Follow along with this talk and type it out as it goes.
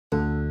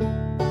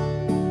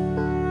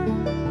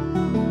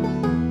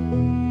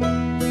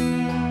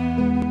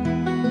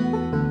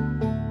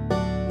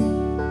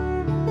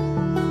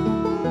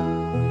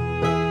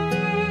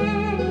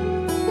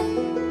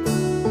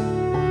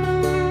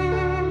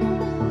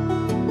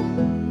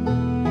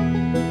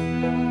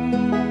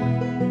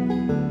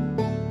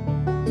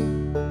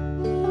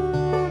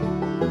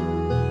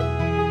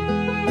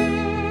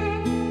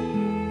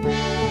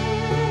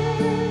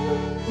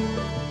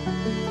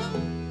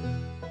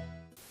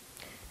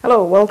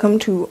Hello, welcome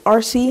to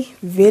RC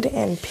Vid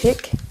and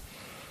Pick.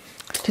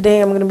 Today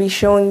I'm going to be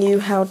showing you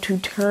how to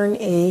turn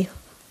a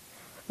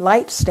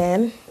light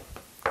stand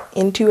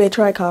into a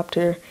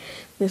tricopter.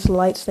 This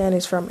light stand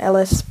is from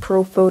LS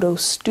Pro Photo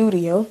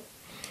Studio,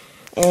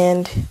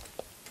 and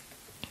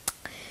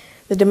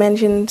the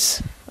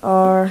dimensions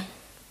are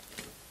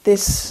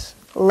this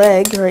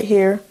leg right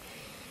here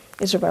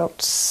is about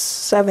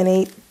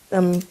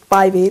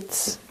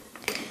 5/8,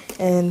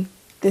 and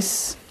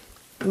this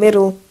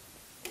middle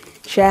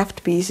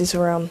shaft piece is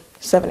around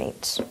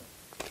 7/8.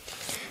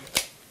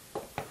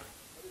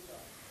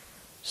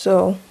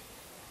 So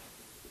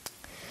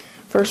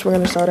first we're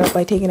going to start out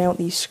by taking out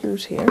these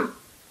screws here.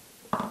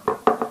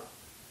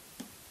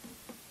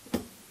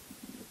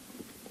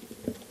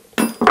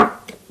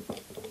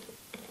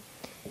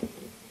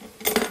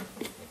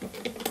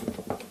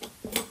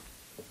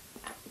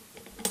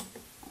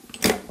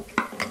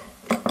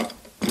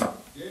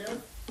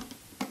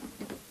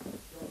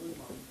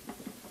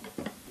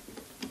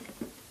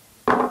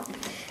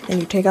 And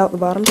you take out the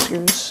bottom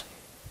screws,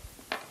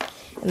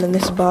 and then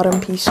this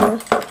bottom piece here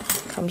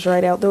comes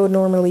right out. There would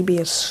normally be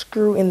a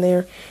screw in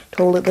there to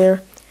hold it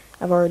there.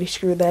 I've already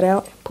screwed that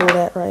out. Pull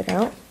that right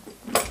out.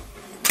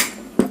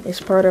 This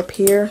part up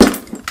here,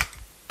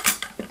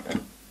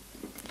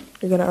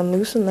 you're going to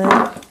unloosen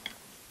that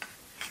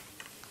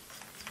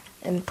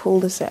and pull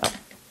this out.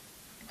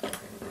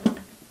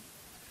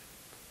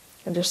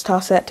 And just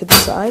toss that to the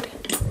side.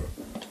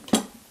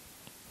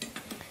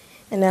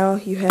 And now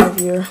you have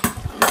your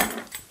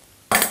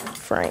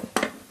frame.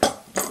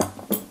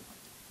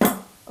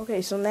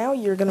 Okay, so now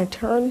you're going to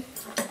turn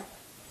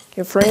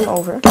your frame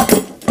over,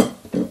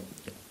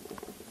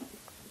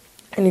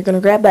 and you're going to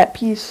grab that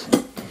piece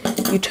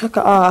you took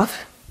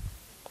off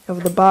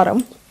of the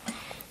bottom,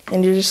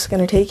 and you're just going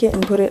to take it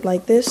and put it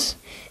like this,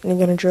 and you're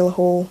going to drill a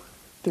hole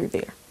through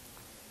there.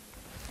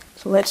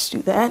 So let's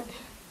do that.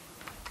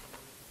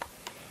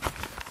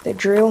 The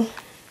drill,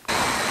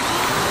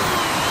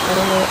 I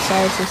don't know what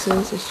size this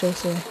is, it's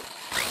just a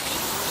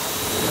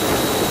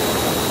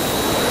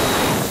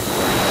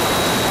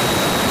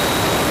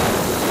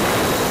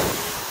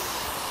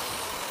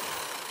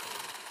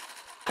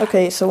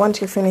Okay, so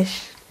once you're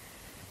finished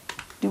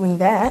doing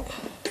that,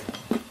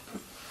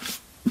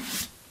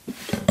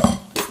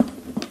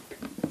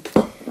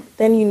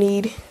 then you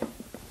need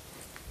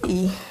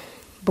a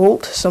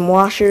bolt, some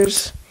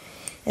washers,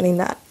 and a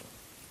nut.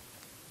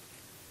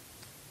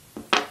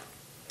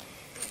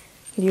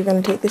 You're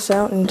going to take this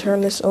out and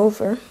turn this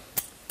over.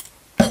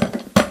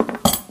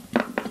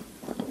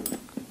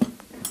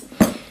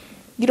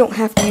 You don't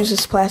have to use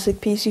this plastic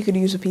piece, you could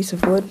use a piece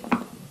of wood.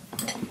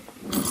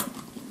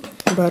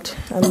 But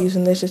I'm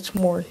using this, it's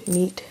more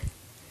neat.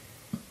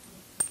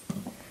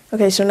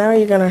 Okay, so now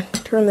you're going to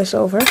turn this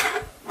over.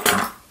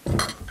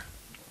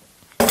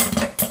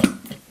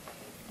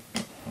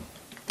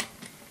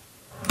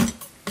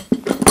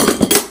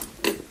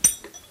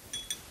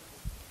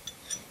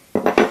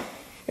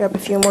 Grab a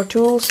few more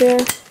tools here.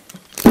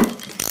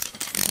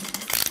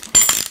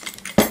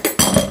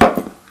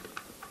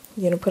 You're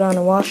going to put on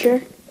a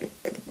washer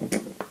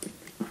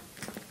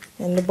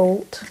and the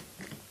bolt.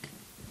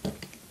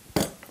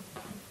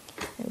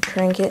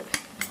 Crank it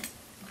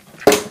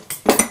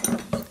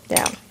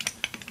down.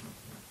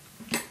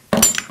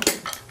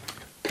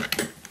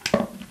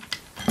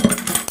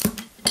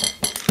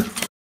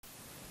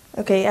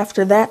 Okay,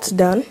 after that's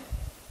done,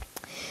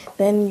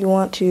 then you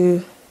want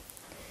to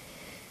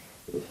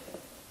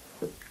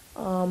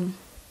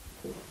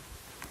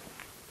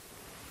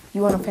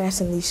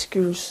fasten these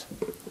screws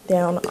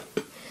down.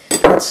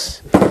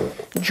 It's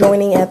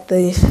joining at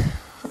the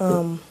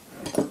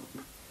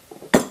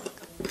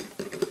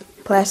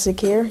plastic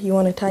here. You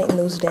want to tighten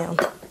those down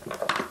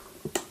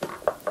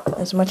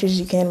as much as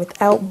you can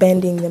without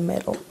bending the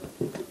metal.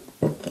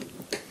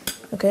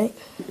 Okay?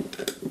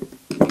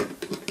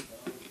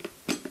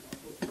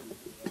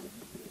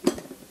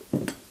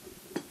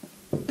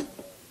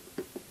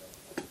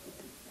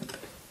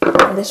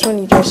 And this one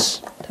you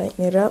just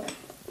tighten it up,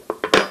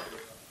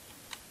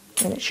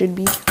 and it should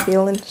be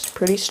feeling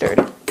pretty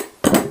sturdy.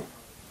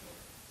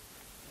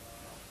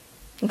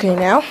 Okay,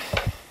 now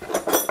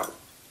I'm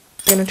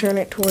going to turn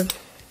it toward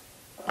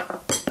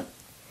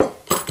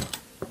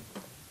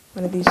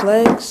one of these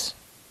legs,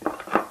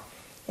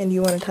 and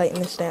you want to tighten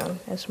this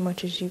down as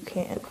much as you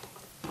can.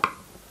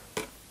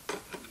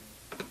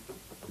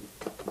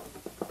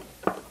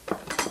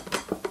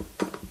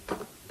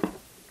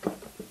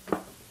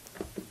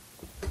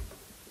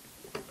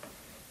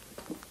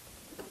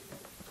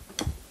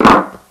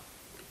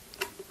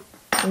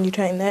 When you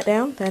tighten that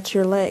down, that's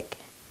your leg.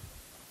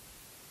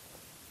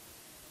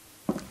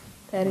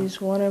 That is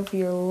one of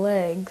your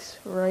legs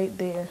right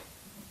there.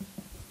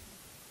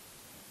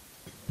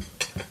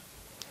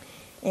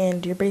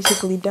 And you're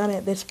basically done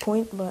at this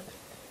point, but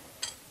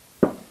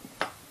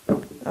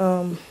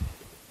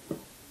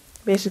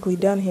basically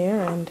done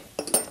here. And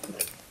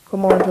for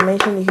more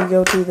information, you can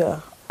go to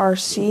the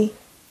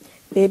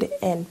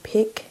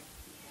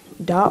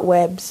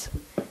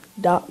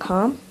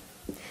rcvidandpick.webs.com.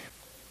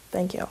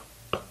 Thank you.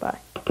 Bye.